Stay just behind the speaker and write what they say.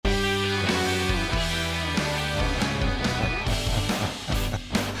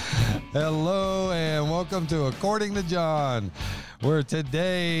Hello and welcome to According to John, where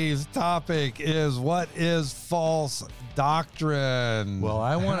today's topic is what is false doctrine. Well,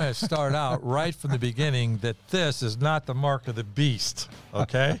 I want to start out right from the beginning that this is not the mark of the beast,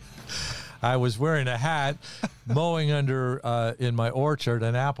 okay? I was wearing a hat, mowing under in my orchard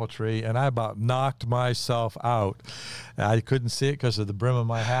an apple tree, and I about knocked myself out. I couldn't see it because of the brim of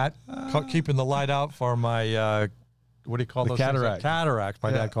my hat, keeping the light out for my what do you call those cataract. things? Cataracts. My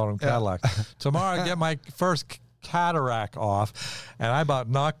dad called them Cadillacs. Tomorrow I get my first cataract off, and I about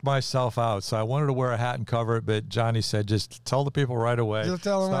knocked myself out. So I wanted to wear a hat and cover it, but Johnny said, just tell the people right away. Just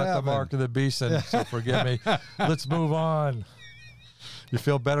tell them it's what not happened. the mark of the beast, and so forgive me. Let's move on. You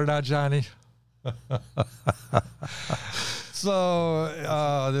feel better now, Johnny?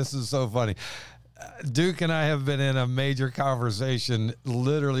 So, this is so funny. Duke and I have been in a major conversation.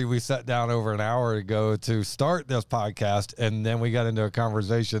 Literally, we sat down over an hour ago to start this podcast, and then we got into a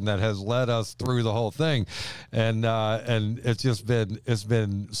conversation that has led us through the whole thing, and it's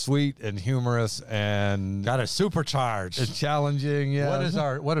been sweet and humorous and Got it supercharged. it's challenging. Yeah.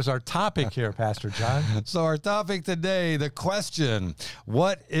 What is our topic here, Pastor John? So our topic today, the question: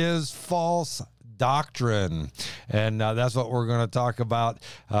 what is false doctrine? And that's what we're going to talk about.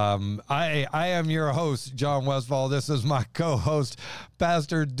 I am your host, John Westfall. This is my co-host,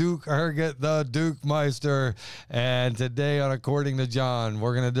 Pastor Duke Herget, the Duke Meister. And today on According to John,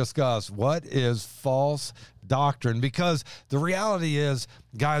 we're going to discuss what is false doctrine, because the reality is,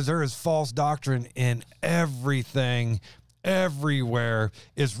 guys, there is false doctrine in everything, everywhere.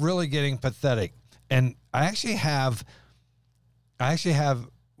 It's really getting pathetic. And I actually have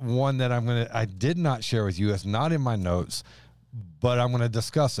one that I did not share with you. It's not in my notes, but I'm going to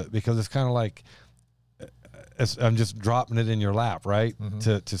discuss it because it's kind of like I'm just dropping it in your lap, right?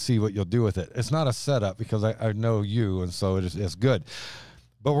 Mm-hmm. To see what you'll do with it. It's not a setup because I know you, and so it's good.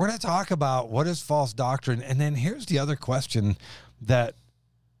 But we're going to talk about what is false doctrine. And then here's the other question that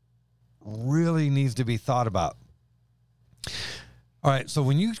really needs to be thought about. All right, so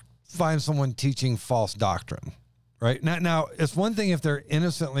when you find someone teaching false doctrine, right? Now, it's one thing if they're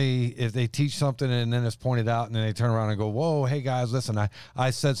if they teach something and then it's pointed out and then they turn around and go, whoa, hey guys, listen, I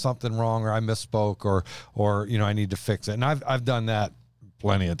said something wrong or I misspoke or I need to fix it. And I've done that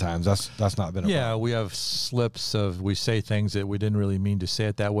plenty of times. That's not been a problem. We have slips we say things that we didn't really mean to say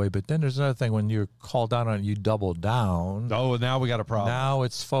it that way. But then there's another thing, when you're called out on it, you double down. Oh, now we got a problem. Now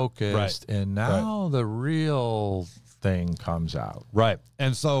it's focused, right. And now the real thing comes out. Right.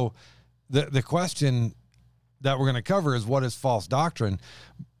 And so the question that we're going to cover is what is false doctrine.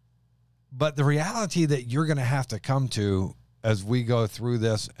 But the reality that you're going to have to come to as we go through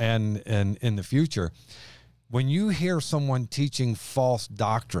this and in the future, when you hear someone teaching false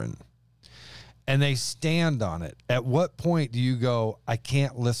doctrine and they stand on it, at what point do you go, I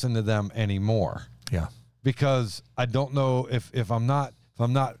can't listen to them anymore? Yeah. Because I don't know if I'm not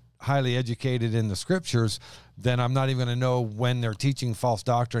highly educated in the scriptures, then I'm not even going to know when they're teaching false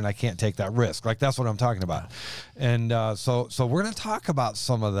doctrine. I can't take that risk. Like, that's what I'm talking about. And so we're going to talk about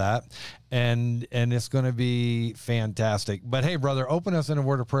some of that, and it's going to be fantastic. But hey, brother, open us in a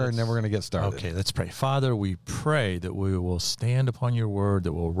word of prayer, and then we're going to get started. Okay, let's pray. Father, we pray that we will stand upon your word,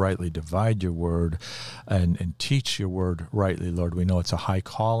 that we'll rightly divide your word and teach your word rightly, Lord. We know it's a high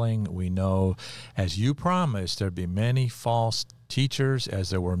calling. We know, as you promised, there'd be many false teachers, as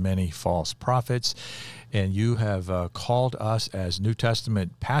there were many false prophets. And you have called us as New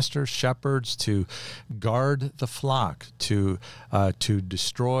Testament pastors, shepherds, to guard the flock, to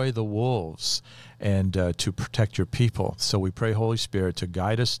destroy the wolves, and to protect your people. So we pray, Holy Spirit, to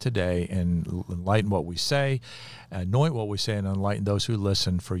guide us today and enlighten what we say, anoint what we say, and enlighten those who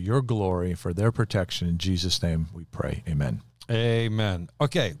listen for your glory, for their protection. In Jesus' name we pray. Amen. Amen.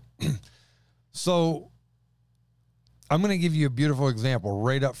 Okay. So I'm going to give you a beautiful example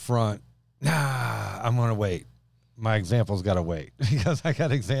right up front. I'm going to wait. My example's got to wait because I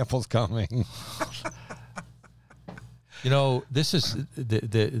got examples coming. This is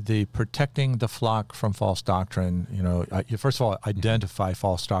the protecting the flock from false doctrine. First of all, identify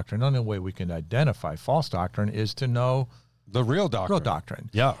false doctrine. The only way we can identify false doctrine is to know the real doctrine. Real doctrine.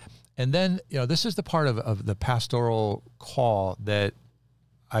 Yeah. And then, this is the part of the pastoral call that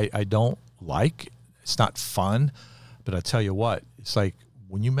I don't like. It's not fun, but I tell you what, it's like,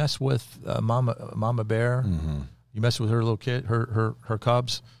 when you mess with Mama Bear, mm-hmm. You mess with her little kid, her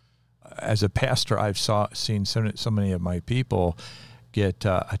cubs. As a pastor, I've seen so many of my people get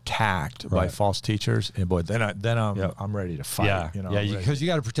attacked by false teachers, and boy, then I'm ready to fight. Yeah, because you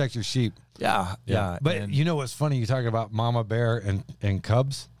got to protect your sheep. Yeah. But you know what's funny? You talk about Mama Bear and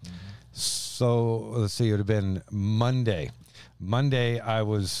cubs. Mm-hmm. So let's see, it would have been Monday. Monday, I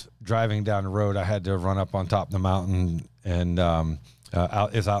was driving down the road. I had to run up on top of the mountain, and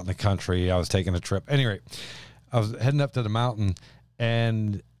it's out in the country. I was taking a trip. Anyway, I was heading up to the mountain,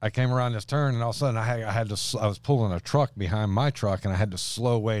 and I came around this turn, and all of a sudden I was pulling a truck behind my truck, and I had to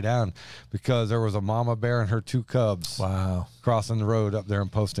slow way down because there was a mama bear and her 2 cubs. Wow. Crossing the road up there in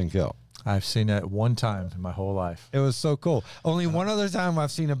Posting Kill. I've seen it one time in my whole life. It was so cool. Only one other time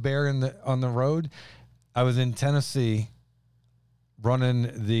I've seen a bear on the road. I was in Tennessee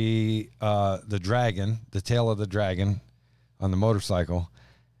running the dragon, the tail of the dragon on the motorcycle,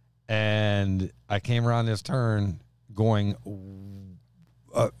 and I came around this turn going,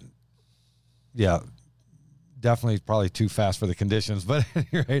 definitely probably too fast for the conditions, but at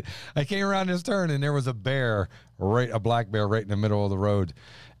any rate, I came around this turn and there was a black bear right in the middle of the road,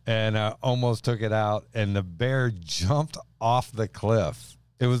 and I almost took it out, and the bear jumped off the cliff.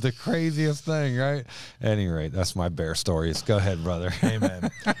 It was the craziest thing, right? At any rate, that's my bear stories. Go ahead, brother. Amen.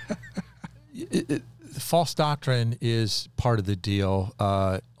 False doctrine is part of the deal.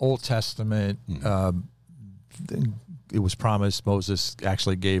 Old Testament, it was promised. Moses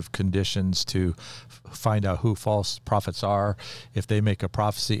actually gave conditions to find out who false prophets are. If they make a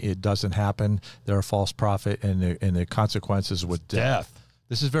prophecy, it doesn't happen. They're a false prophet, and the consequences with death.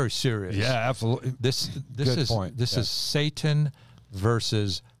 This is very serious. Yeah, absolutely. This is Satan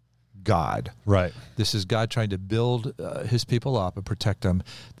versus God. Right. This is God trying to build his people up and protect them.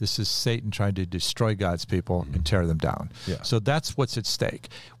 This is Satan trying to destroy God's people and tear them down. Yeah. So that's what's at stake.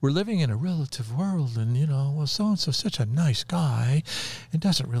 We're living in a relative world, and, well, so-and-so such a nice guy. It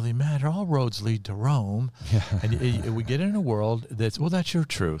doesn't really matter. All roads lead to Rome. Yeah. And we get in a world that's your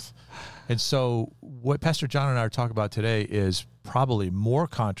truth. And so what Pastor John and I are talking about today is probably more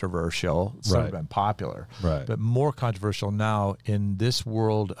controversial. It's never been popular, but more controversial now in this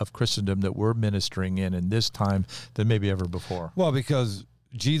world of Christendom that we're ministering in this time than maybe ever before. Well, because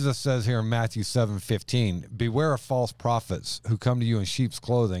Jesus says here in Matthew 7:15, beware of false prophets who come to you in sheep's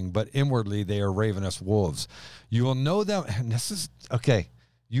clothing, but inwardly they are ravenous wolves. You will know them. And this is, okay,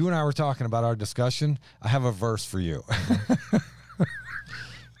 you and I were talking about our discussion. I have a verse for you.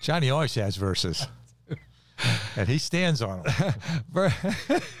 Johnny always has verses, and he stands on them.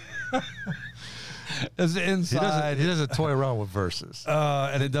 It's inside. He doesn't toy around with verses.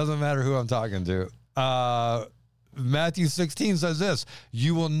 And it doesn't matter who I'm talking to. Matthew 16 says this,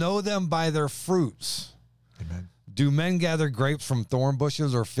 you will know them by their fruits. Amen. Do men gather grapes from thorn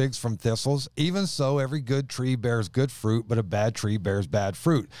bushes or figs from thistles? Even so, every good tree bears good fruit, but a bad tree bears bad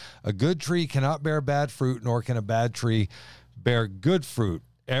fruit. A good tree cannot bear bad fruit, nor can a bad tree bear good fruit.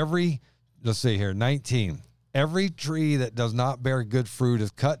 Let's see here, 19. Every tree that does not bear good fruit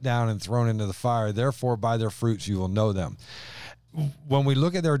is cut down and thrown into the fire. Therefore, by their fruits you will know them. When we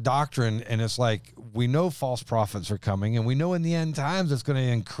look at their doctrine, and it's like, we know false prophets are coming, and we know in the end times it's going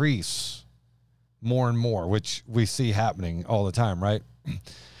to increase more and more, which we see happening all the time, right?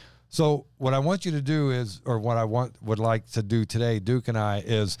 So what I want you to do is, or what I would like to do today, Duke and I,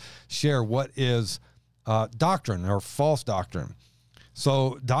 is share what is doctrine or false doctrine.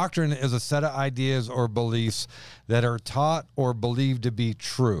 So doctrine is a set of ideas or beliefs that are taught or believed to be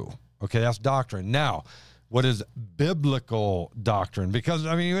true. Okay, that's doctrine. Now, what is biblical doctrine? Because,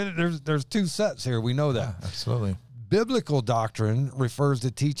 there's 2 sets here. We know that. Yeah, absolutely. Biblical doctrine refers to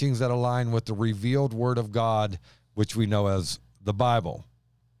teachings that align with the revealed Word of God, which we know as the Bible.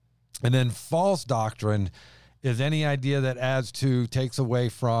 And then false doctrine is any idea that adds to, takes away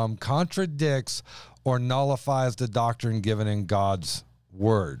from, contradicts, or nullifies the doctrine given in God's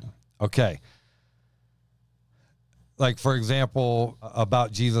Word. Okay. Like, for example,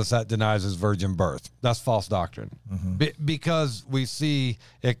 about Jesus that denies his virgin birth. That's false doctrine. Mm-hmm. Because we see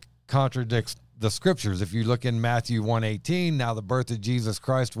it contradicts the scriptures. If you look in Matthew 1:18, now the birth of Jesus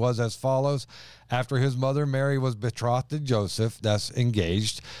Christ was as follows. After his mother Mary was betrothed to Joseph, that's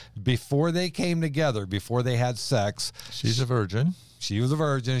engaged, before they came together, before they had sex. She's a virgin. She was a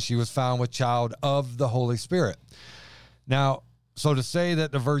virgin. She was found with child of the Holy Spirit. Now, so to say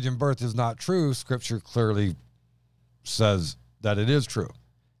that the virgin birth is not true, scripture clearly says that it is true.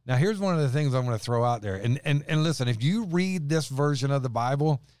 Now, here's one of the things I'm going to throw out there. And listen, if you read this version of the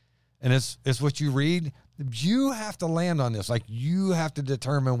Bible, and it's what you read, you have to land on this. Like, you have to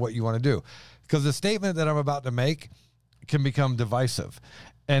determine what you want to do. Because the statement that I'm about to make can become divisive.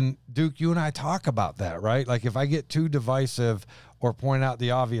 And Duke, you and I talk about that, right? Like, if I get too divisive or point out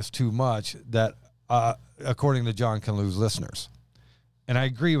the obvious too much, that according to John, can lose listeners. And I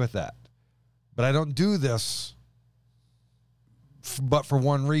agree with that. But I don't do this but for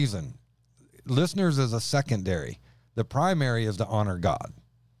one reason. Listeners is a secondary. The primary is to honor God.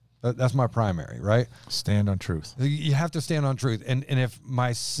 That's my primary, right? Stand on truth. You have to stand on truth. And if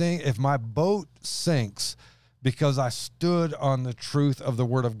my boat sinks because I stood on the truth of the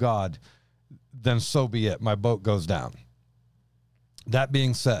Word of God, then so be it. My boat goes down. That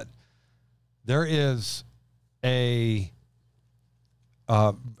being said, there is and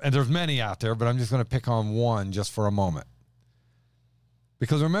there's many out there, but I'm just going to pick on one just for a moment.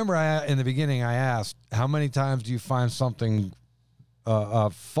 Because remember, in the beginning, I asked, how many times do you find something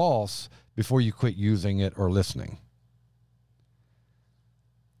false before you quit using it or listening?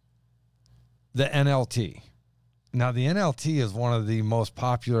 The NLT. Now, the NLT is one of the most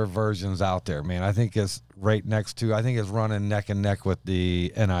popular versions out there, man. I think it's right next to, I think it's running neck and neck with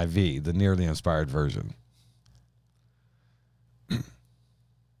the NIV, the nearly inspired version.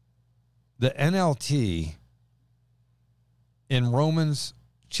 The NLT in Romans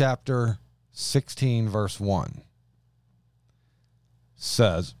chapter 16, verse 1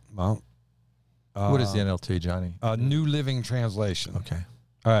 says, well, what is the NLT, Johnny? New Living Translation. Okay.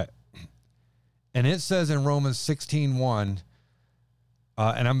 All right. And it says in Romans 16:1,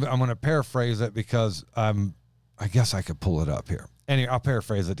 and I'm going to paraphrase it because I guess I could pull it up here. Anyway, I'll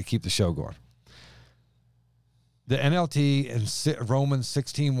paraphrase it to keep the show going. The NLT in Romans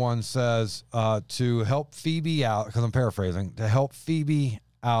 16:1 says to help Phoebe out, because I'm paraphrasing, to help Phoebe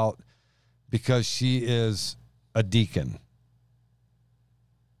out because she is a deacon.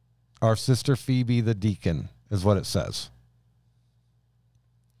 Our sister Phoebe the deacon is what it says.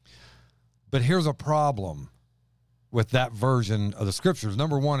 But here's a problem with that version of the scriptures.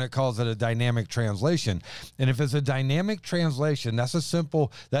 Number one, it calls it a dynamic translation. And if it's a dynamic translation, that's a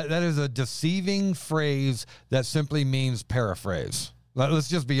simple, that is a deceiving phrase that simply means paraphrase. Let's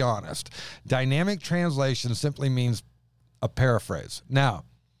just be honest. Dynamic translation simply means a paraphrase. Now,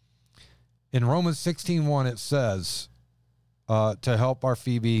 in Romans 16:1, it says to help our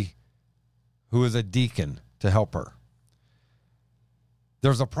Phoebe, who is a deacon, to help her.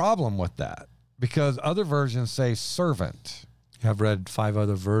 There's a problem with that because other versions say servant. I've read 5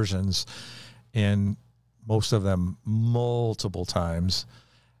 other versions, and most of them multiple times.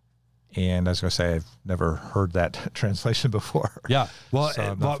 And I was going to say, I've never heard that translation before. Yeah. Well,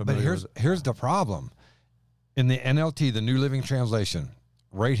 So but here's the problem. In the NLT, the New Living Translation,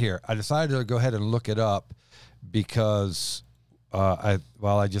 right here, I decided to go ahead and look it up because I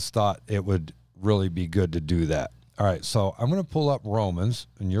just thought it would really be good to do that. All right, so I'm going to pull up Romans,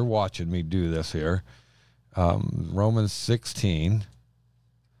 and you're watching me do this here. Romans 16.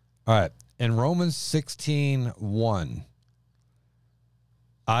 All right, in Romans 16:1,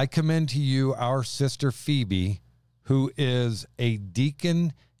 I commend to you our sister Phoebe, who is a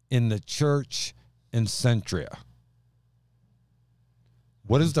deacon in the church in Centria.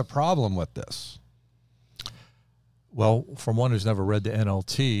 What is the problem with this? Well, from one who's never read the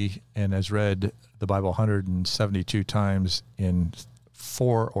NLT and has read the Bible 172 times in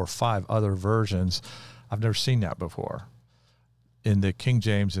 4 or 5 other versions, I've never seen that before. In the King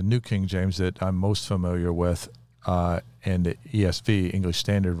James and New King James that I'm most familiar with, and the ESV, English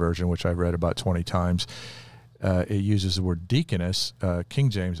Standard Version, which I've read about 20 times, it uses the word deaconess, King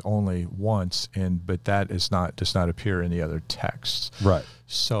James only once, but that does not appear in the other texts. Right.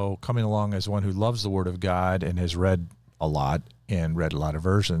 So coming along as one who loves the Word of God and has read a lot and read a lot of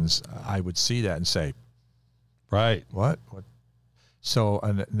versions, I would see that and say, right, what? So,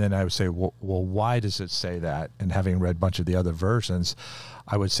 and then I would say, well, why does it say that? And having read a bunch of the other versions,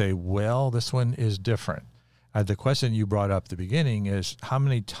 I would say, well, this one is different. The question you brought up at the beginning is how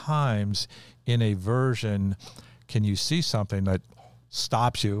many times in a version can you see something that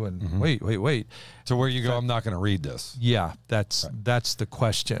stops you and wait. To where you go, I'm not going to read this. Yeah, that's the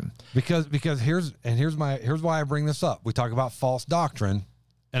question. Because here's why I bring this up. We talk about false doctrine,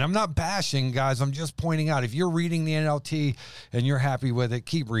 and I'm not bashing, guys. I'm just pointing out, if you're reading the NLT and you're happy with it,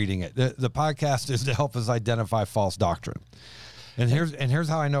 keep reading it. The podcast is to help us identify false doctrine. And here's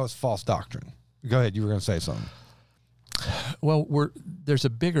how I know it's false doctrine. Go ahead. You were going to say something. Well, there's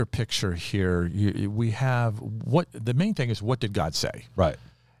a bigger picture here. We have the main thing is, what did God say? Right.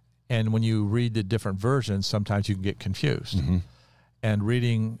 And when you read the different versions, sometimes you can get confused. Mm-hmm. And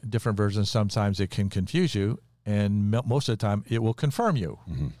reading different versions, sometimes it can confuse you, and most of the time it will confirm you.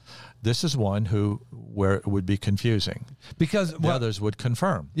 Mm-hmm. This is one where it would be confusing because the others would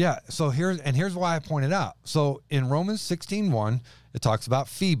confirm. Yeah. So here's why I pointed out. So in Romans 16:1, it talks about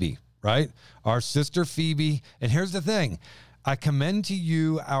Phoebe, right? Our sister Phoebe. And here's the thing. I commend to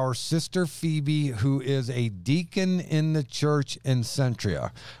you our sister Phoebe, who is a deacon in the church in Centria.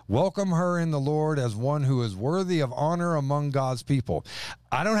 Welcome her in the Lord as one who is worthy of honor among God's people.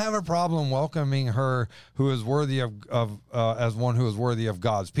 I don't have a problem welcoming her who is worthy of as one who is worthy of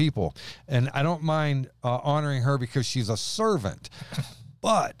God's people. And I don't mind honoring her because she's a servant.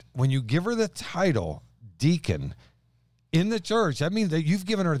 But when you give her the title deacon in the church, that means that you've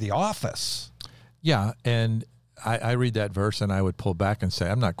given her the office. Yeah, and I read that verse and I would pull back and say,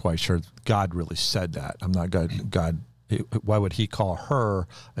 I'm not quite sure God really said that. I'm not God. Why would he call her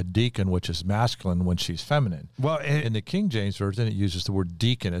a deacon, which is masculine, when she's feminine? Well, in the King James Version, it uses the word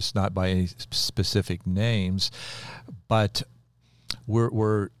deaconess, not by any specific names, but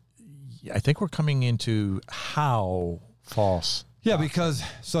I think we're coming into how false. Yeah, because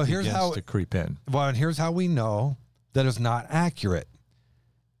here's how to creep in. Well, and here's how we know that it's not accurate,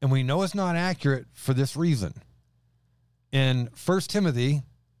 and we know it's not accurate for this reason. In 1 Timothy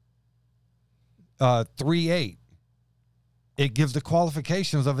 3:8, it gives the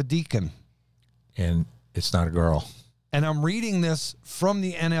qualifications of a deacon. And it's not a girl. And I'm reading this from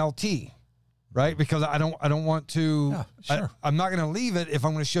the NLT, right? Because I don't want to, I'm not going to leave it if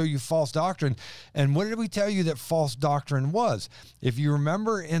I'm going to show you false doctrine. And what did we tell you that false doctrine was? If you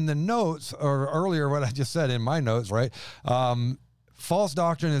remember in the notes, or earlier what I just said in my notes, right? False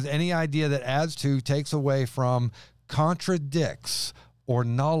doctrine is any idea that adds to, takes away from, contradicts, or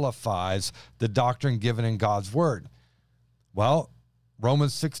nullifies the doctrine given in God's word. Well,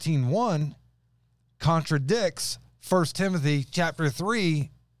 Romans 16:1 contradicts 1 Timothy chapter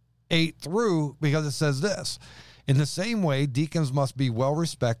 3, 8 through, because it says this: in the same way, deacons must be well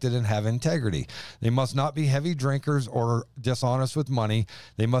respected and have integrity. They must not be heavy drinkers or dishonest with money.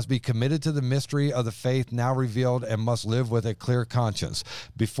 They must be committed to the mystery of the faith now revealed and must live with a clear conscience.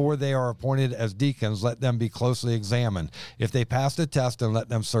 Before they are appointed as deacons, let them be closely examined. If they pass the test, then let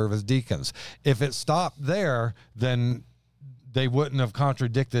them serve as deacons. If it stopped there, then they wouldn't have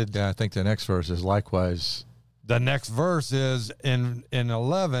contradicted. Yeah, I think the next verse is likewise. The next verse is in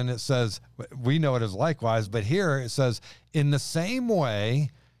 11, it says, we know it as likewise, but here it says, in the same way,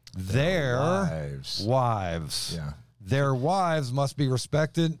 their wives. Yeah. Their wives must be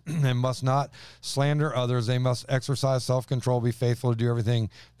respected and must not slander others. They must exercise self-control, be faithful to do everything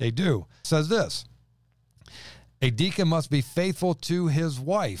they do. It says this: a deacon must be faithful to his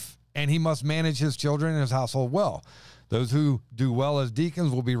wife, and he must manage his children and his household well. Those who do well as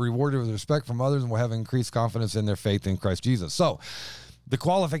deacons will be rewarded with respect from others and will have increased confidence in their faith in Christ Jesus. So the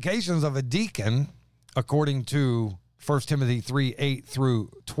qualifications of a deacon, according to 1 Timothy 3, 8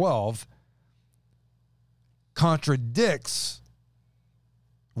 through 12, contradicts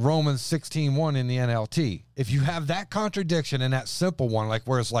Romans 16:1 in the NLT. If you have that contradiction in that simple one, like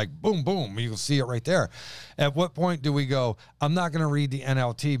where it's like boom, boom, you can see it right there. At what point do we go, I'm not going to read the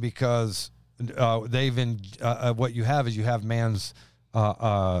NLT because what you have is you have man's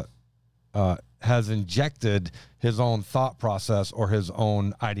has injected his own thought process or his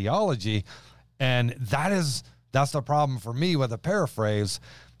own ideology, and that's the problem for me with a paraphrase.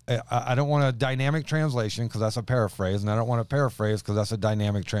 I don't want a dynamic translation because that's a paraphrase, and I don't want a paraphrase because that's a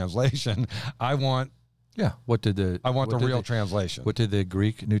dynamic translation. I want the real translation. What did the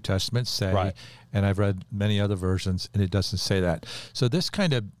Greek New Testament say? Right. And I've read many other versions, and it doesn't say that. So this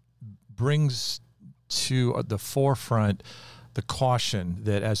kind of brings to the forefront the caution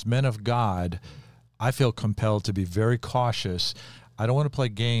that as men of God, I feel compelled to be very cautious. I don't want to play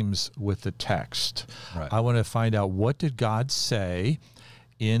games with the text. Right. I want to find out, what did God say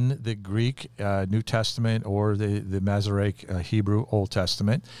in the Greek New Testament or the Masoretic Hebrew Old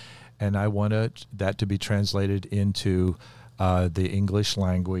Testament, and I want that to be translated into the English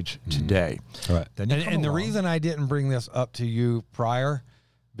language today. Right. And the reason I didn't bring this up to you prior,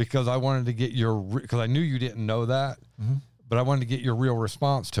 because I wanted to get because I knew you didn't know that, but I wanted to get your real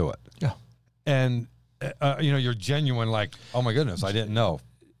response to it. Yeah. And, you're genuine, like, oh my goodness, I didn't know.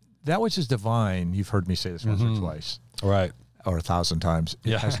 That which is divine, you've heard me say this once or twice. Right. Or 1,000 times.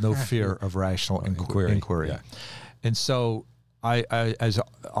 It has no fear of rational inquiry. Yeah. And so as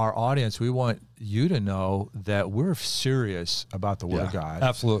our audience, we want you to know that we're serious about the Word of God.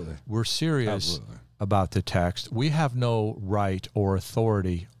 Absolutely. We're serious about the text. We have no right or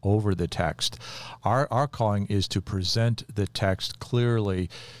authority over the text. Our calling is to present the text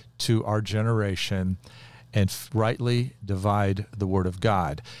clearly to our generation and rightly divide the Word of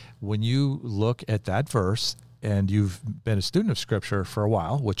God. When you look at that verse, and you've been a student of Scripture for a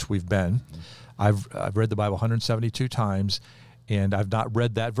while, which we've been, I've read the Bible 172 times, and I've not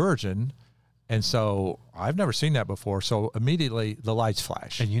read that version, and so I've never seen that before. So immediately the lights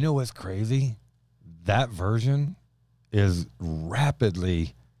flash. And you know what's crazy? That version is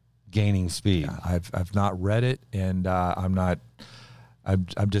rapidly gaining speed. Yeah, I've not read it, and I'm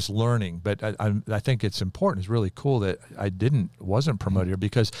just learning. But I think it's important. It's really cool that I wasn't promoted here,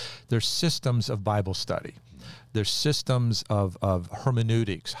 because there's systems of Bible study. There's systems of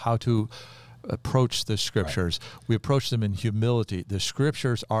hermeneutics, how to approach the scriptures. Right. We approach them in humility. The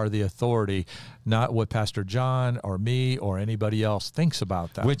scriptures are the authority, not what Pastor John or me or anybody else thinks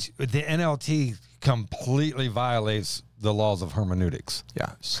about them. Which the NLT completely violates the laws of hermeneutics.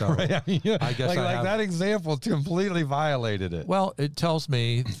 Yeah. So right? I mean, I guess like that example completely violated it. Well, it tells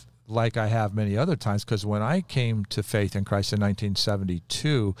me, like I have many other times, because when I came to faith in Christ in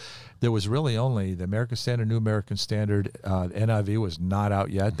 1972, there was really only the American Standard, New American Standard. NIV was not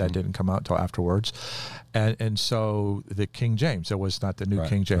out yet. That didn't come out until afterwards. And so the King James, there was not the New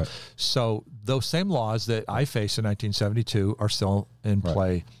King James. Right. So those same laws that I faced in 1972 are still in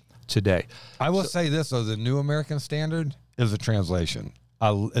play today. I will say this, though, the New American Standard is a translation.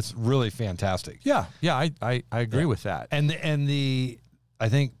 It's really fantastic. Yeah, I agree with that. And the I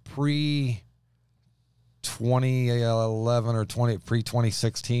think pre-2011 or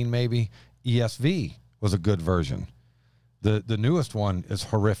pre-2016 maybe, ESV was a good version. The newest one is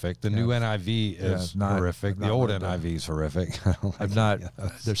horrific. The new NIV is horrific. The old NIV is horrific. I've not.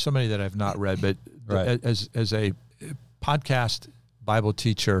 There's so many that I've not read, but as a podcast Bible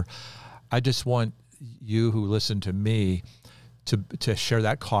teacher, I just want you who listen to me to share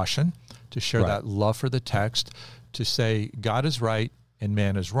that caution, to share that love for the text, to say God is right and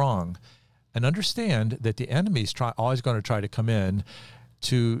man is wrong, and understand that the enemy's always going to try to come in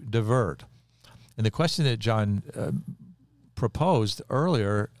to divert. And the question that John proposed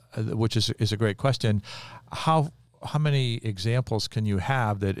earlier, which is a great question, how many examples can you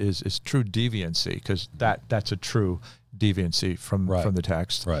have that is true deviancy? Because that's a true deviancy from the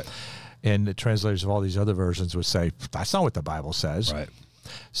text. Right. And the translators of all these other versions would say, that's not what the Bible says. Right.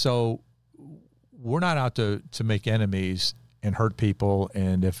 So we're not out to make enemies and hurt people.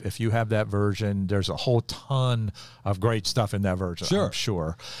 And if you have that version, there's a whole ton of great stuff in that version, I'm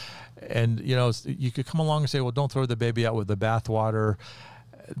sure. And, you could come along and say, well, don't throw the baby out with the bathwater.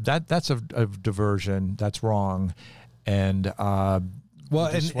 That's a diversion. That's wrong. And, and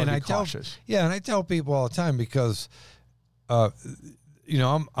I tell people all the time, because,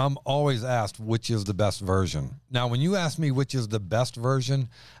 I'm always asked which is the best version. Now, when you ask me which is the best version,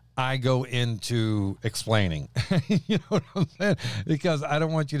 I go into explaining, you know what I'm saying? Because I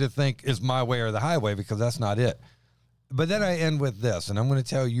don't want you to think it's my way or the highway, because that's not it. But then I end with this, and I'm going to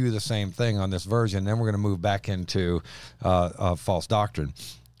tell you the same thing on this version. Then we're going to move back into false doctrine.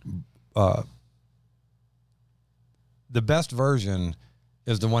 The best version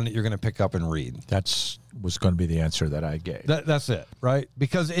is the one that you're going to pick up and read. Was going to be the answer that I gave. That's it, right?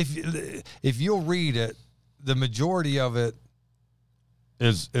 Because if you'll read it, the majority of it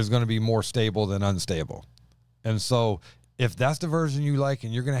is going to be more stable than unstable. And so if that's the version you like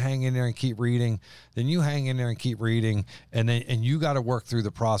and you're going to hang in there and keep reading, then you hang in there and keep reading, and you got to work through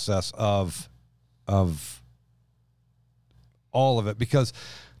the process of all of it. Because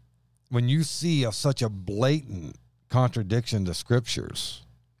when you see such a blatant contradiction to scriptures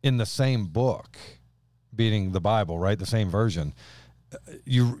in the same book, being the Bible, right, the same version,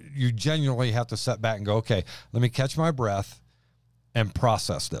 you genuinely have to sit back and go, okay, let me catch my breath and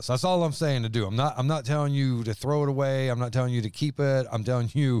process this. That's all I'm saying to do. I'm not telling you to throw it away. I'm not telling you to keep it. I'm telling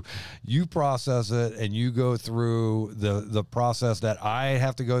you, you process it, and you go through the process that I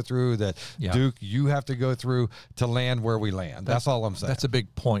have to go through, that Duke, you have to go through to land where we land. That's all I'm saying. That's a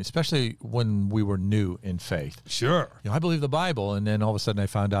big point, especially when we were new in faith. Sure. I believe the Bible, and then all of a sudden I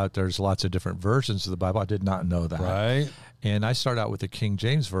found out there's lots of different versions of the Bible. I did not know that. Right. And I started out with the King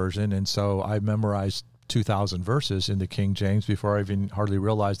James Version, and so I memorized 2,000 verses in the King James before I even hardly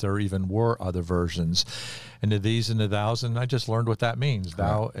realized there even were other versions. And the these and the thous, and I just learned what that means,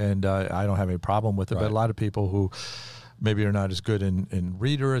 thou, and I don't have any problem with it. But a lot of people who maybe are not as good in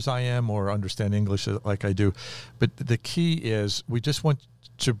reader as I am, or understand English like I do. But the key is we just want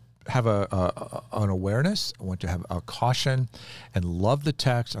to have an awareness. I want to have a caution and love the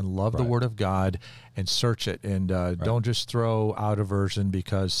text and love the Word of God and search it. And don't just throw out a version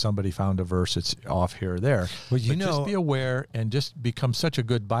because somebody found a verse that's off here or there. Well, but just be aware and just become such a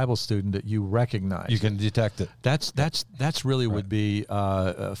good Bible student that you recognize. You can detect it. That's really would be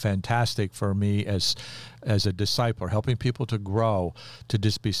fantastic for me as a discipler, helping people to grow, to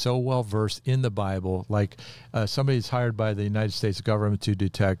just be so well versed in the Bible. Like somebody's hired by the United States government to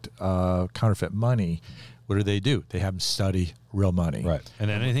detect counterfeit money. What do? They have them study real money. Right. And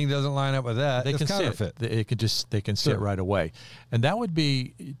then anything doesn't line up with that, they can counterfeit. They can see it right away. And that would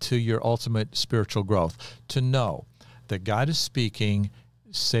be to your ultimate spiritual growth, to know that God is speaking,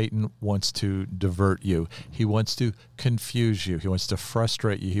 Satan wants to divert you. He wants to confuse you. He wants to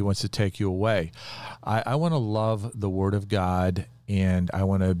frustrate you. He wants to take you away. I want to love the Word of God, and I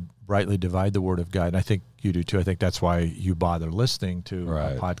want to rightly divide the Word of God. And I think you do too. I think that's why you bother listening to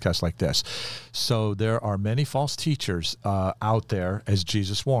a podcast like this. So there are many false teachers out there, as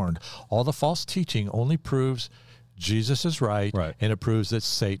Jesus warned. All the false teaching only proves Jesus is right. And it proves that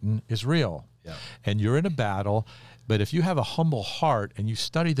Satan is real. Yeah. And you're in a battle. But if you have a humble heart and you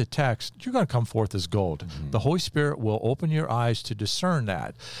study the text, you're going to come forth as gold. The Holy Spirit will open your eyes to discern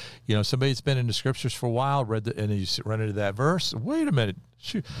that. You know, somebody that's been in the scriptures for a while, and you run into that verse. Wait a minute.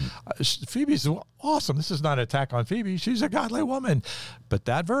 Phoebe's awesome. This is not an attack on Phoebe. She's a godly woman. But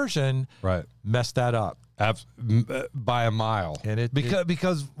that version messed that up. By a mile. And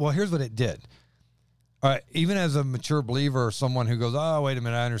because here's what it did. All right, even as a mature believer or someone who goes, oh, wait a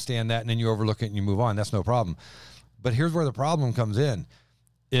minute, I understand that, and then you overlook it and you move on, that's no problem. But here's where the problem comes in.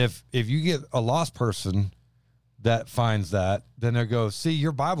 If you get a lost person that finds that, then they go, see,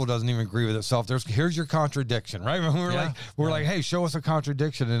 your Bible doesn't even agree with itself. Here's your contradiction, right? We're like, hey, show us a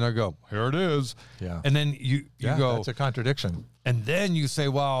contradiction. And they go, here it is. Yeah. And then you go, that's a contradiction. And then you say,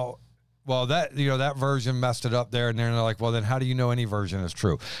 well, that, that version messed it up there. And they're like, well, then how do you know any version is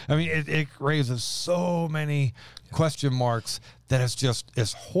true? I mean, it raises so many question marks that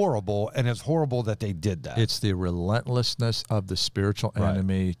it's horrible. And it's horrible that they did that. It's the relentlessness of the spiritual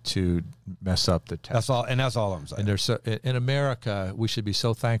enemy to mess up the text. That's all I'm saying. And in America, we should be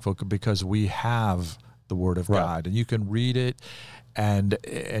so thankful because we have the Word of God, and you can read it and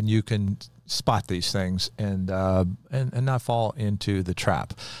you can spot these things and not fall into the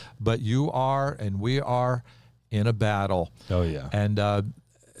trap. But you are, and we are in a battle. Oh yeah. And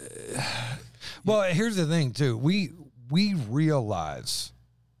well, here's the thing too. We realize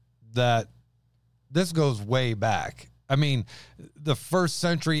that this goes way back. I mean, the 1st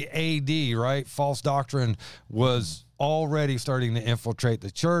century AD, right? False doctrine was already starting to infiltrate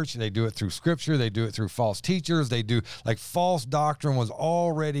the church. They do it through scripture. They do it through false teachers. They do, like, false doctrine was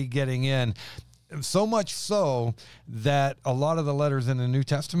already getting in. So much so that a lot of the letters in the New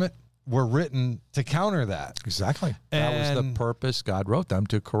Testament were written to counter that. Exactly. That was the purpose. God wrote them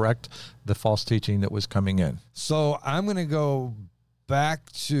to correct the false teaching that was coming in. So I'm going to go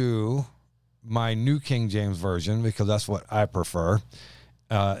back to my New King James Version because that's what I prefer.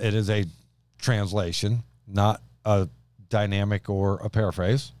 It is a translation, not a dynamic or a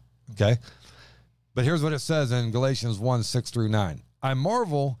paraphrase. Okay. But here's what it says in Galatians 1:6-9. I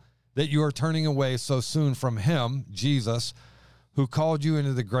marvel that you are turning away so soon from him, Jesus, who called you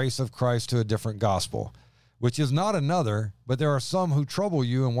into the grace of Christ to a different gospel, which is not another, but there are some who trouble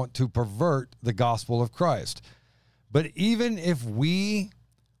you and want to pervert the gospel of Christ. But even if we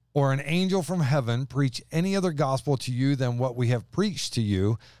or an angel from heaven preach any other gospel to you than what we have preached to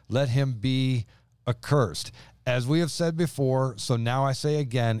you, let him be accursed. As we have said before, so now I say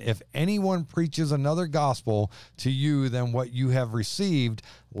again, if anyone preaches another gospel to you than what you have received,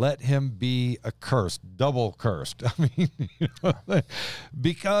 let him be accursed, double cursed. I mean,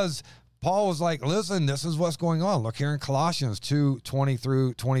 because Paul was like, listen, this is what's going on. Look here in Colossians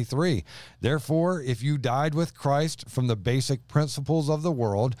 2:20-23. Therefore, if you died with Christ from the basic principles of the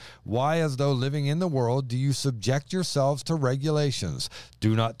world, why, as though living in the world, do you subject yourselves to regulations?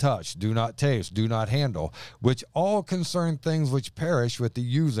 Do not touch, do not taste, do not handle, which all concern things which perish with the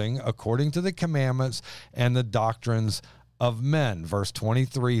using according to the commandments and the doctrines of men. Verse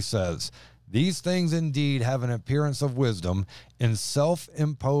 23 says, these things indeed have an appearance of wisdom in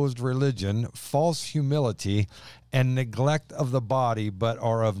self-imposed religion, false humility, and neglect of the body, but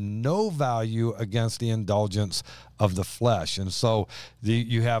are of no value against the indulgence of the flesh. And so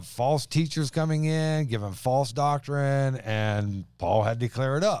you have false teachers coming in, giving false doctrine, and Paul had to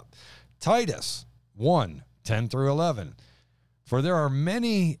clear it up. Titus 1:10-11. For there are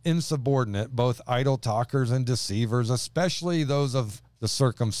many insubordinate, both idle talkers and deceivers, especially those of the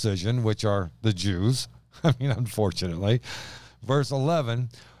circumcision, which are the Jews. I mean, unfortunately. Verse 11,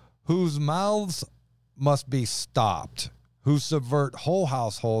 whose mouths must be stopped, who subvert whole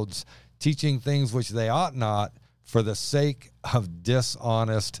households, teaching things which they ought not for the sake of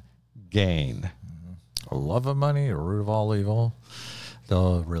dishonest gain. A love of money, a root of all evil.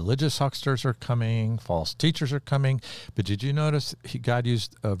 The religious hucksters are coming, false teachers are coming. But did you notice God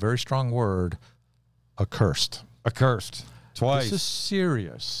used a very strong word, accursed? Accursed. Twice. This is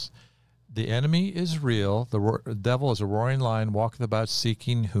serious. The enemy is real. The devil is a roaring lion, walketh about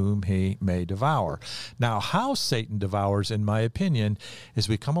seeking whom he may devour. Now, how Satan devours, in my opinion, is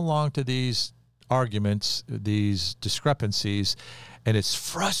we come along to these arguments, these discrepancies, and it's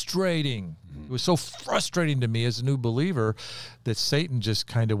frustrating. It was so frustrating to me as a new believer that Satan just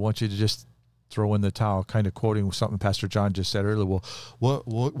kind of wants you to just throw in the towel, kind of quoting something Pastor John just said earlier. Well,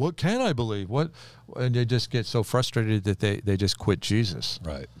 what can I believe? And they just get so frustrated that they just quit Jesus.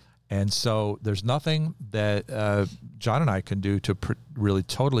 Right. And so there's nothing that John and I can do to really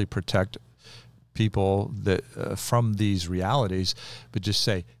totally protect people that from these realities, but just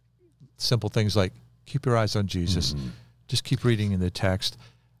say simple things like keep your eyes on Jesus. Mm-hmm. Just keep reading in the text.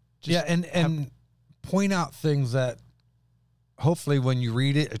 And point out things that hopefully when you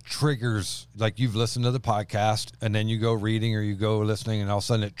read it, it triggers, like you've listened to the podcast and then you go reading or you go listening and all of a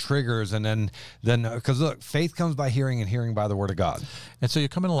sudden it triggers. And then because look, faith comes by hearing and hearing by the word of God. And so you're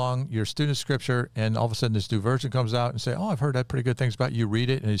coming along, you're a student of scripture, and all of a sudden this new version comes out and say, oh, I've heard that pretty good things about it. You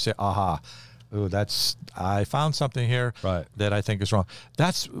read it and you say, aha. Oh, I found something here that I think is wrong.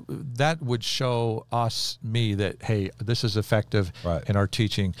 That would show me that, hey, this is effective in our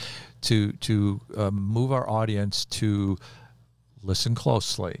teaching to move our audience to listen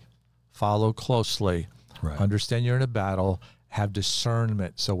closely, follow closely, understand you're in a battle, have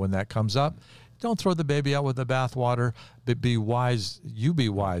discernment. So when that comes up, don't throw the baby out with the bathwater, but be wise. You be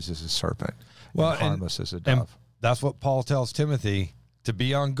wise as a serpent, and harmless as a dove. And that's what Paul tells Timothy, to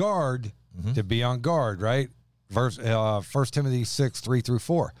be on guard. Mm-hmm. To be on guard, right? 1 Timothy 6,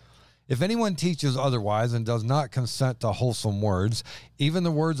 3-4. If anyone teaches otherwise and does not consent to wholesome words, even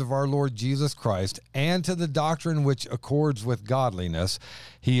the words of our Lord Jesus Christ, and to the doctrine which accords with godliness,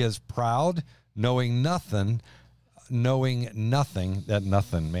 he is proud, knowing nothing, that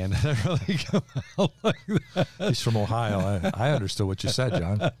nothing, man, that really come out like that. He's from Ohio. I understood what you said,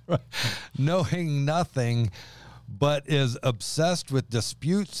 John. Knowing nothing, but is obsessed with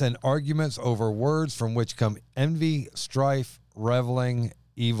disputes and arguments over words from which come envy, strife, reveling,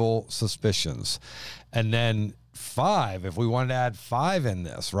 evil suspicions. And then 5, if we wanted to add 5 in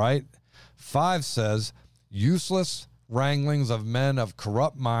this, right? 5 says, useless wranglings of men of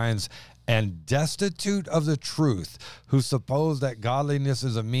corrupt minds and destitute of the truth, who suppose that godliness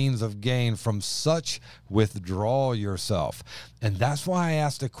is a means of gain. From such withdraw yourself. And that's why I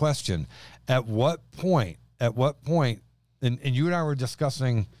asked the question, at what point, and you and I were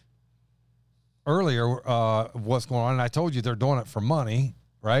discussing earlier what's going on, and I told you they're doing it for money,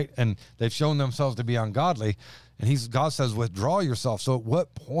 right? And they've shown themselves to be ungodly, and God says, withdraw yourself. So at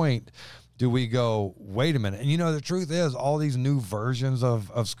what point do we go, wait a minute? And the truth is, all these new versions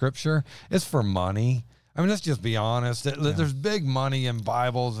of Scripture, it's for money. I mean, let's just be honest. There's big money in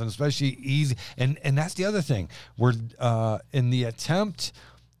Bibles, and especially easy. And that's the other thing. We're in the attempt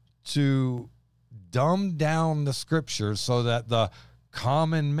to dumb down the Scriptures so that the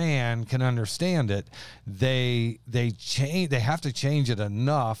common man can understand it. They have to change it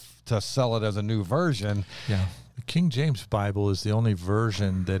enough to sell it as a new version. Yeah. The King James Bible is the only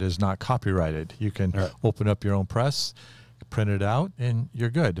version that is not copyrighted. You can open up your own press, print it out, and you're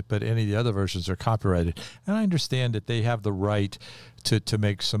good. But any of the other versions are copyrighted. And I understand that they have the right to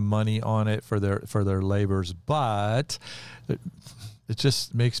make some money on it for their labors, but it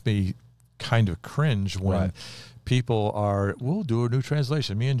just makes me kind of cringe when people we'll do a new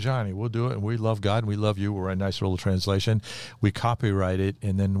translation. Me and Johnny, we'll do it, and we love God and we love you. We're a nice little translation. We copyright it,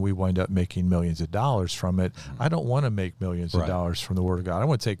 and then we wind up making millions of dollars from it. I don't want to make millions of dollars from the Word of God. I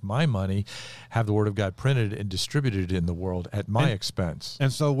want to take my money, have the Word of God printed and distributed in the world at my expense.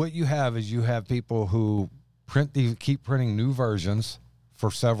 And so what you have is people who keep printing new versions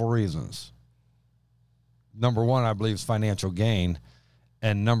for several reasons. Number one, I believe, is financial gain.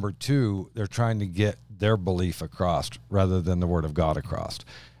 And number 2, they're trying to get their belief across rather than the Word of God across.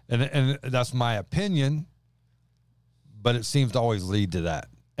 And that's my opinion, but it seems to always lead to that.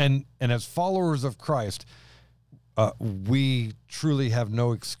 And as followers of Christ, we truly have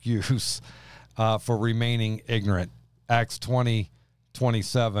no excuse for remaining ignorant. Acts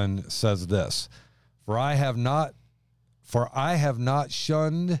 20:27 says this, For I have not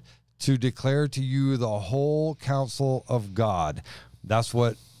shunned to declare to you the whole counsel of God. That's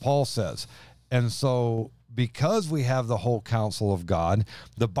what Paul says. And so because we have the whole counsel of God,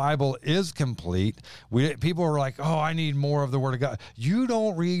 the Bible is complete. People are like, oh, I need more of the Word of God. You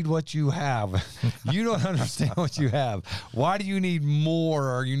don't read what you have. You don't understand what you have. Why do you need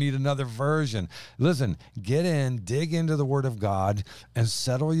more, or you need another version? Listen, get in, dig into the Word of God, and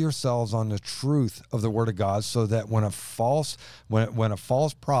settle yourselves on the truth of the Word of God, so that when a false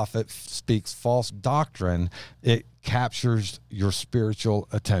prophet speaks false doctrine, it captures your spiritual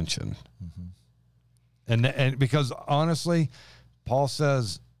attention. Mm-hmm. And because honestly, Paul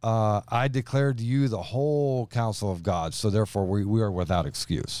says, I declared to you the whole counsel of God. So therefore we are without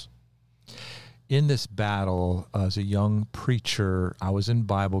excuse. in this battle, as a young preacher, I was in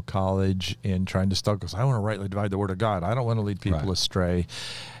Bible college and trying to study, because I want to rightly divide the Word of God. I don't want to lead people astray.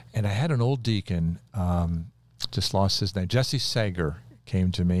 And I had an old deacon, just lost his name, Jesse Sager,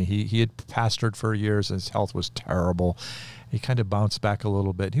 came to me. He had pastored for years, and his health was terrible. He kind of bounced back a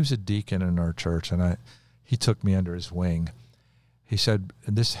little bit. He was a deacon in our church, and he took me under his wing. He said,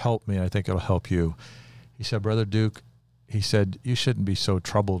 and this helped me, I think it'll help you. He said, Brother Duke, he said, you shouldn't be so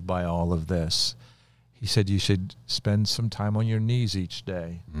troubled by all of this. He said, you should spend some time on your knees each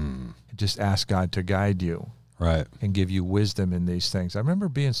day and just ask God to guide you. Right. And give you wisdom in these things. I remember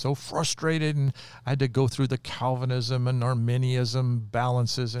being so frustrated, and I had to go through the Calvinism and Arminianism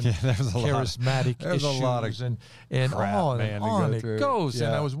balances and charismatic issues, a lot of and crap, on and on it goes. Yeah.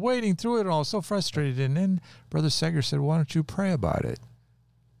 And I was wading through it, and I was so frustrated. And then Brother Sager said, why don't you pray about it?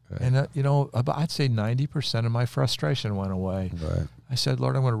 Right. And, I'd say 90% of my frustration went away. Right. I said,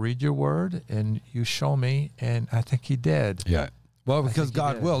 Lord, I'm going to read your word, and you show me. And I think he did. Yeah. Well, because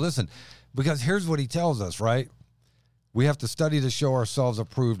God will. Listen. Because here's what he tells us, right? We have to study to show ourselves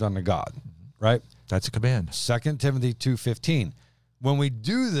approved unto God, right? That's a command. 2 Timothy 2:15. When we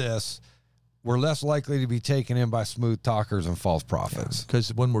do this, we're less likely to be taken in by smooth talkers and false prophets.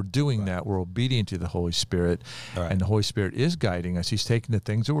 Because when we're doing that, we're obedient to the Holy Spirit, and the Holy Spirit is guiding us. He's taking the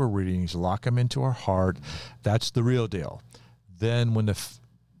things that we're reading, he's locking them into our heart. That's the real deal. Then when the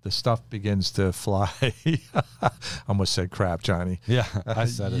stuff begins to fly. I almost said crap, Johnny. Yeah, I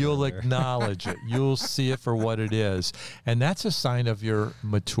said it. You'll acknowledge it. You'll see it for what it is. And that's a sign of your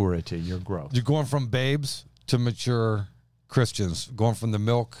maturity, your growth. You're going from babes to mature Christians, going from the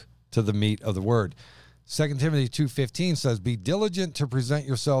milk to the meat of the word. 2 Timothy 2:15 says, be diligent to present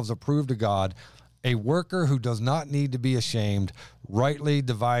yourselves approved to God, a worker who does not need to be ashamed, rightly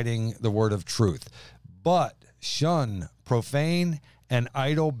dividing the word of truth. But shun profane and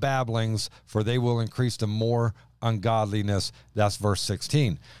idle babblings, for they will increase to more ungodliness. That's verse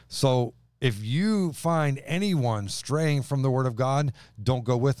 16. So if you find anyone straying from the word of God, don't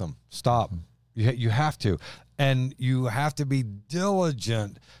go with them. Stop. You have to. And you have to be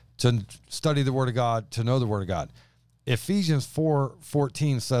diligent to study the word of God, to know the word of God. Ephesians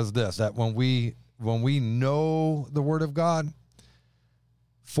 4:14 says this, that when we know the word of God,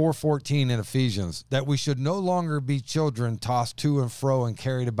 4:14 in Ephesians, that we should no longer be children tossed to and fro and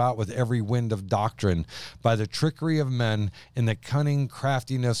carried about with every wind of doctrine by the trickery of men and the cunning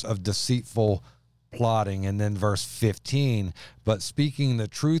craftiness of deceitful plotting. And then verse 15, but speaking the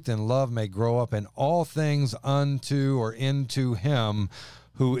truth in love may grow up in all things unto or into him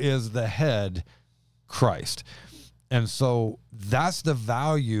who is the head, Christ. And so that's the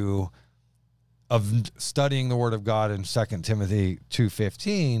value of studying the word of God in 2 Timothy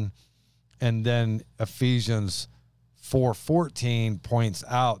 2:15, and then Ephesians 4:14 points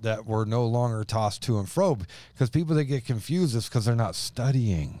out that we're no longer tossed to and fro, because people that get confused is because they're not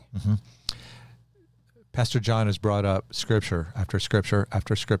studying. Mm-hmm. Pastor John has brought up scripture after scripture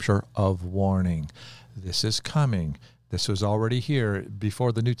after scripture of warning. This is coming. This was already here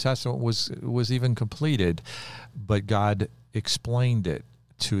before the New Testament was even completed, but God explained it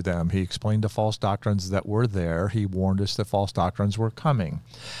to them. He explained the false doctrines that were there. He warned us that false doctrines were coming.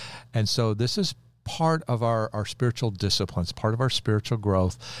 And so this is part of our spiritual disciplines, part of our spiritual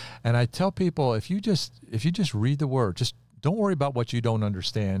growth. And I tell people, if you just read the word, just don't worry about what you don't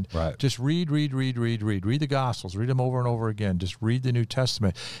understand. Right. Just read the Gospels, read them over and over again. Just read the New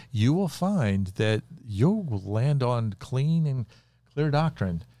Testament. You will find that you'll land on clean and clear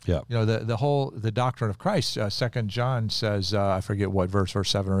doctrine. Yeah. The doctrine of Christ. 2 John says, I forget what verse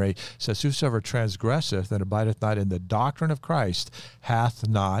 7 or 8, says, whosoever transgresseth and abideth not in the doctrine of Christ hath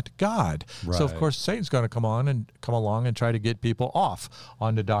not God. Right. So of course Satan's going to come along and try to get people off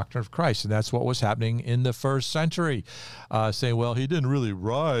on the doctrine of Christ. And that's what was happening in the first century, saying, well, he didn't really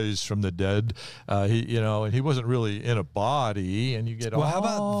rise from the dead. And he wasn't really in a body. And you get how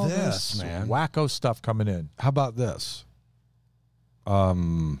about this, man? Wacko stuff coming in. How about this?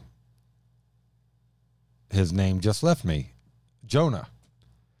 His name just left me. Jonah.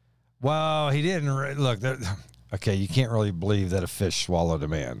 Well, he didn't look. Okay, you can't really believe that a fish swallowed a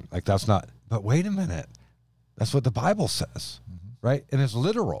man. Like, that's not. But wait a minute, that's what the Bible says, right? And it's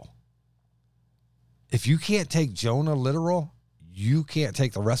literal. If you can't take Jonah literal, you can't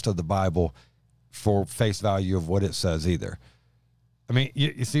take the rest of the Bible for face value of what it says either. I mean,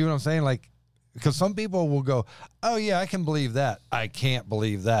 you see what I'm saying? Like, because some people will go, oh, yeah, I can believe that. I can't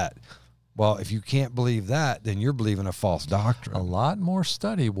believe that. Well, if you can't believe that, then you're believing a false doctrine. A lot more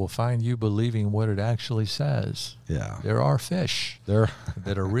study will find you believing what it actually says. Yeah. There are fish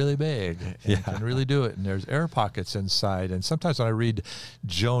that are really big and can really do it. And there's air pockets inside. And sometimes when I read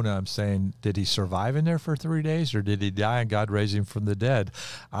Jonah, I'm saying, did he survive in there for 3 days or did he die and God raised him from the dead?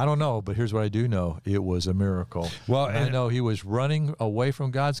 I don't know, but here's what I do know. It was a miracle. Well, and I know he was running away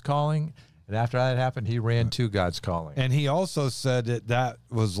from God's calling. And after that happened, he ran to God's calling. And he also said that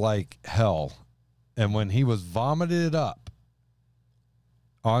was like hell. And when he was vomited up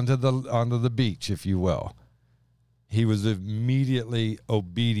onto the beach, if you will, he was immediately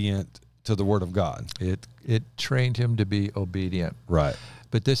obedient to the word of God. It trained him to be obedient. Right.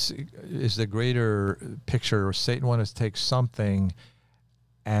 But this is the greater picture. Satan wants to take something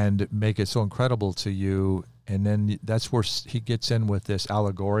and make it so incredible to you. And then that's where he gets in with this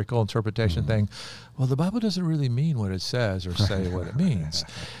allegorical interpretation thing. Well, the Bible doesn't really mean what it says or say what it means.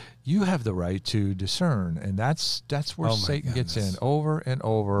 You have the right to discern. And that's where Satan gets in over and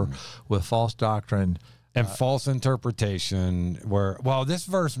over with false doctrine. And false interpretation where, well, this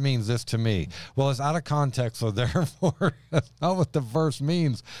verse means this to me. Well, it's out of context, so therefore that's not what the verse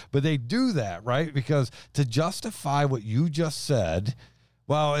means. But they do that, right? Because to justify what you just said,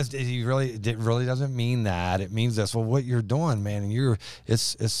 well, it really doesn't mean that. It means this. Well, what you're doing, man, and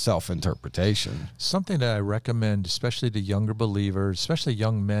it's self-interpretation. Something that I recommend, especially to younger believers, especially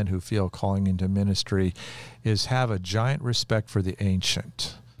young men who feel calling into ministry, is have a giant respect for the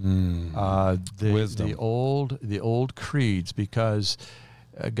ancient, wisdom, the old creeds, because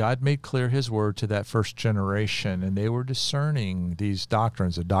God made clear his word to that first generation, and they were discerning these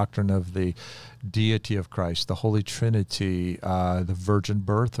doctrines, the doctrine of the deity of Christ, the Holy Trinity, the virgin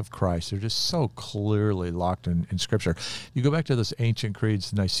birth of Christ. They're just so clearly locked in Scripture. You go back to those ancient creeds,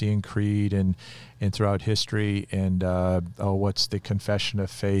 the Nicene Creed, and throughout history, and what's the Confession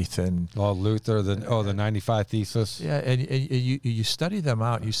of Faith, and Luther, the 95 Thesis. Yeah, and you study them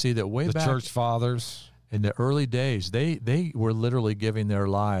out, you see that way back. The Church Fathers. In the early days, they were literally giving their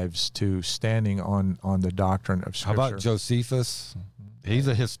lives to standing on the doctrine of Scripture. How about Josephus? He's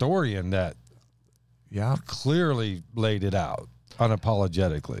a historian that clearly laid it out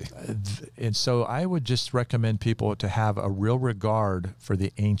unapologetically. And so I would just recommend people to have a real regard for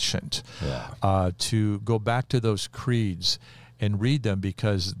the ancient, to go back to those creeds and read them,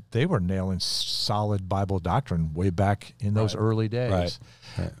 because they were nailing solid Bible doctrine way back in those early days.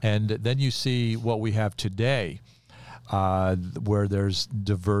 Right. And then you see what we have today, where there's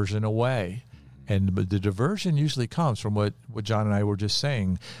diversion away. And the diversion usually comes from what John and I were just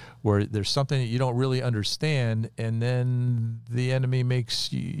saying, where there's something that you don't really understand, and then the enemy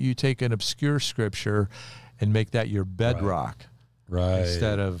makes you take an obscure scripture and make that your bedrock. Right.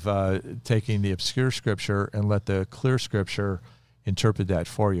 Instead of taking the obscure scripture and let the clear scripture interpret that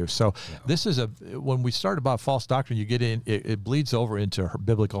for you. So this is when we start about false doctrine, you get in, it bleeds over into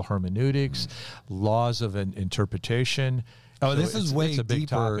biblical hermeneutics, laws of an interpretation. Oh, so this is way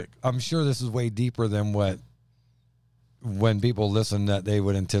deeper. I'm sure this is way deeper than when people listen that they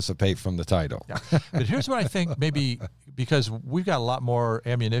would anticipate from the title. Yeah. But here's what I think, maybe because we've got a lot more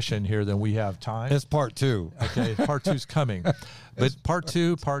ammunition here than we have time. It's part 2. Okay, part 2's coming. But part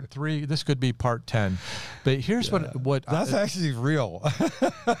 2, part 3, this could be part 10. But here's what that's actually real.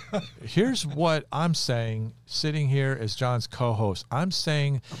 Here's what I'm saying, sitting here as John's co-host. I'm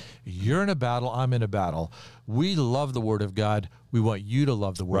saying you're in a battle, I'm in a battle. We love the Word of God. We want you to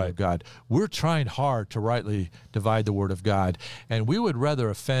love the Word of God. We're trying hard to rightly divide the Word of God, and we would rather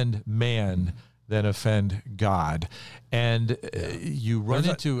offend man than offend God. And you run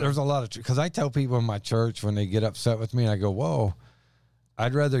there's a lot of, because I tell people in my church when they get upset with me, I go, whoa,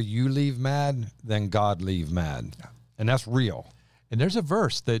 I'd rather you leave mad than God leave mad. And that's real. And there's a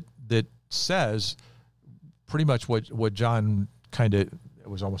verse that says pretty much what John kind of, it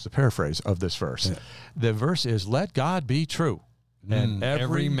was almost a paraphrase of this verse. Yeah. The verse is, let God be true and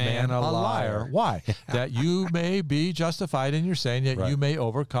every man a liar. Why? That you may be justified in your saying, that you may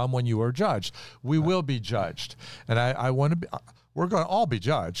overcome when you are judged. We will be judged. And I want to be, we're going to all be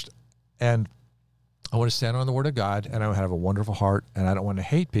judged. And I want to stand on the Word of God, and I have a wonderful heart, and I don't want to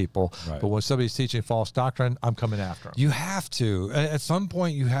hate people. Right. But when somebody's teaching false doctrine, I'm coming after them. You have to. At some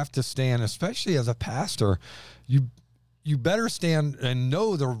point, you have to stand, especially as a pastor. You better stand and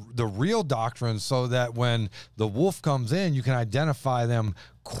know the real doctrine, so that when the wolf comes in, you can identify them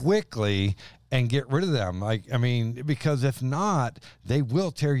quickly and get rid of them. Because if not, they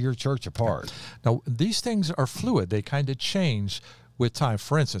will tear your church apart. Now, these things are fluid. They kind of change with time.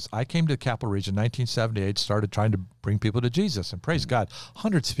 For instance, I came to the Capital Region in 1978, started trying to bring people to Jesus, and praise God,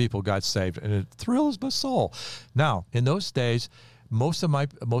 hundreds of people got saved, and it thrills my soul. Now, in those days, most of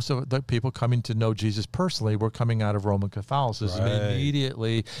the people coming to know Jesus personally were coming out of Roman Catholicism. Right. And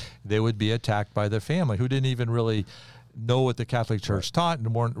immediately they would be attacked by their family, who didn't even really know what the Catholic Church taught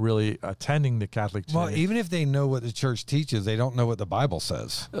and weren't really attending the Catholic Church. Well, even if they know what the church teaches, they don't know what the Bible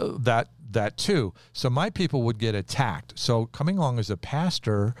says. That too. So my people would get attacked. So coming along as a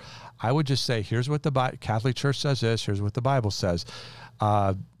pastor, I would just say, here's what the Catholic Church says this, here's what the Bible says.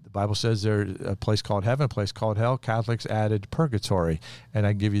 The Bible says there's a place called heaven, a place called hell. Catholics added purgatory. And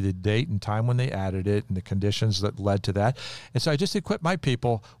I give you the date and time when they added it and the conditions that led to that. And so I just equipped my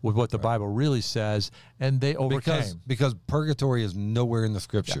people with what the Bible really says, and they overcame. Because purgatory is nowhere in the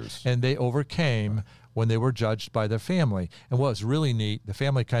scriptures. Yeah. And they overcame when they were judged by their family. And what was really neat, the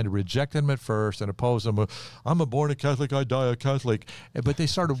family kind of rejected them at first and opposed them. I'm a born a Catholic, I die a Catholic. But they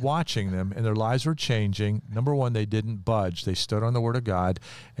started watching them, and their lives were changing. Number one, they didn't budge. They stood on the Word of God,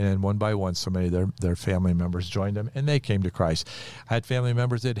 and then one by one, so many of their family members joined them, and they came to Christ. I had family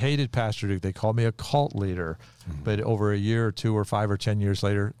members that hated Pastor Duke. They called me a cult leader. Mm-hmm. But over a year or 2 or 5 or 10 years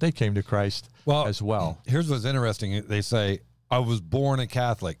later, they came to Christ as well. Here's what's interesting. They say, I was born a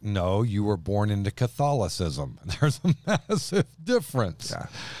Catholic. No, you were born into Catholicism. There's a massive difference,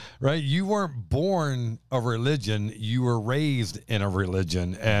 right? You weren't born a religion. You were raised in a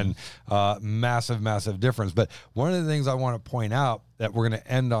religion, and massive, massive difference. But one of the things I want to point out that we're going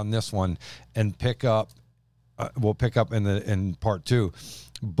to end on this one and pick up, we'll pick up in part 2.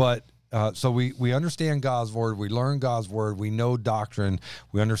 But so we understand God's word, we learn God's word, we know doctrine,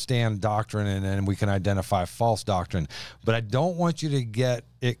 we understand doctrine, and then we can identify false doctrine. But I don't want you to get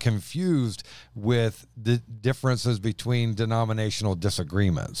it confused with the differences between denominational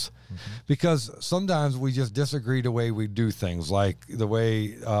disagreements. Mm-hmm. Because sometimes we just disagree the way we do things, like the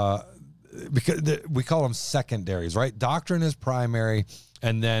way, because we call them secondaries, right? Doctrine is primary,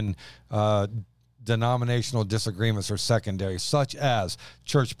 and then denominational disagreements are secondary, such as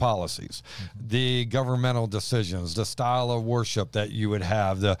church policies, the governmental decisions, the style of worship that you would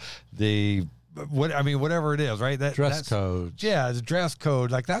have, whatever it is, right? Dress code. Yeah, the dress code.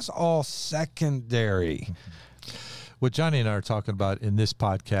 Like, that's all secondary. What Johnny and I are talking about in this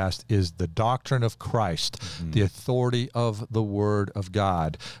podcast is the doctrine of Christ, the authority of the Word of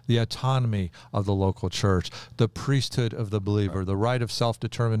God, the autonomy of the local church, the priesthood of the believer, the right of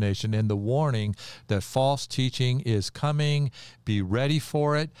self-determination, and the warning that false teaching is coming. Be ready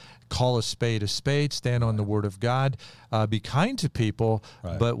for it. Call a spade, stand on the Word of God, be kind to people,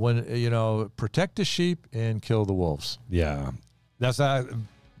 but protect the sheep and kill the wolves. Yeah, that's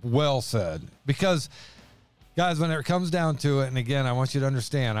well said. Because, guys, when it comes down to it, and again, I want you to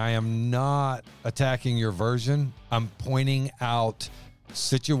understand, I am not attacking your version. I'm pointing out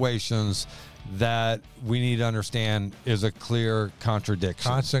situations that we need to understand is a clear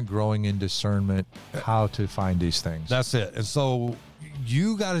contradiction. Constant growing in discernment, how to find these things. That's it. And so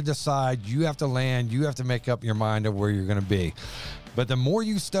you got to decide, you have to land, you have to make up your mind of where you're going to be. But the more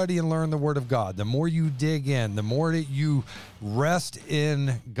you study and learn the Word of God, the more you dig in, the more that you rest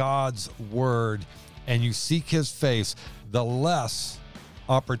in God's Word and you seek His face, the less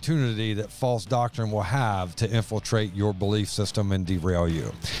opportunity that false doctrine will have to infiltrate your belief system and derail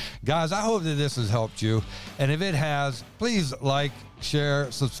you. Guys, I hope that this has helped you. And if it has, please like,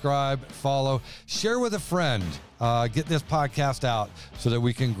 share, subscribe, follow, share with a friend. Get this podcast out so that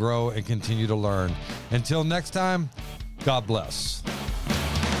we can grow and continue to learn. Until next time, God bless.